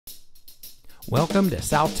Welcome to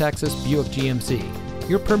South Texas Buick GMC,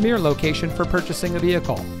 your premier location for purchasing a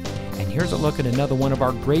vehicle. And here's a look at another one of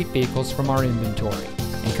our great vehicles from our inventory.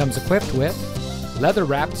 And comes equipped with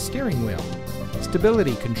leather-wrapped steering wheel,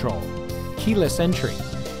 stability control, keyless entry,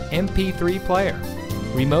 MP3 player,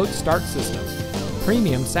 remote start system,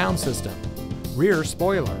 premium sound system, rear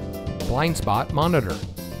spoiler, blind spot monitor,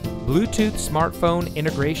 Bluetooth smartphone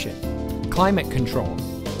integration, climate control,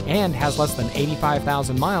 and has less than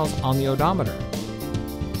 85,000 miles on the odometer.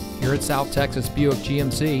 Here at South Texas Buick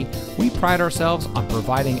GMC, we pride ourselves on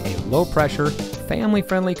providing a low-pressure,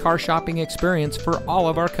 family-friendly car shopping experience for all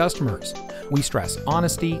of our customers. We stress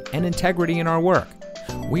honesty and integrity in our work.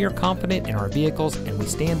 We are confident in our vehicles and we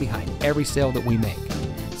stand behind every sale that we make.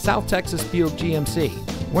 South Texas Buick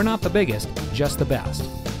GMC, we're not the biggest, just the best.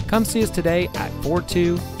 Come see us today at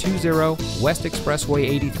 4220 West Expressway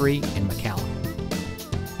 83 in McAllen.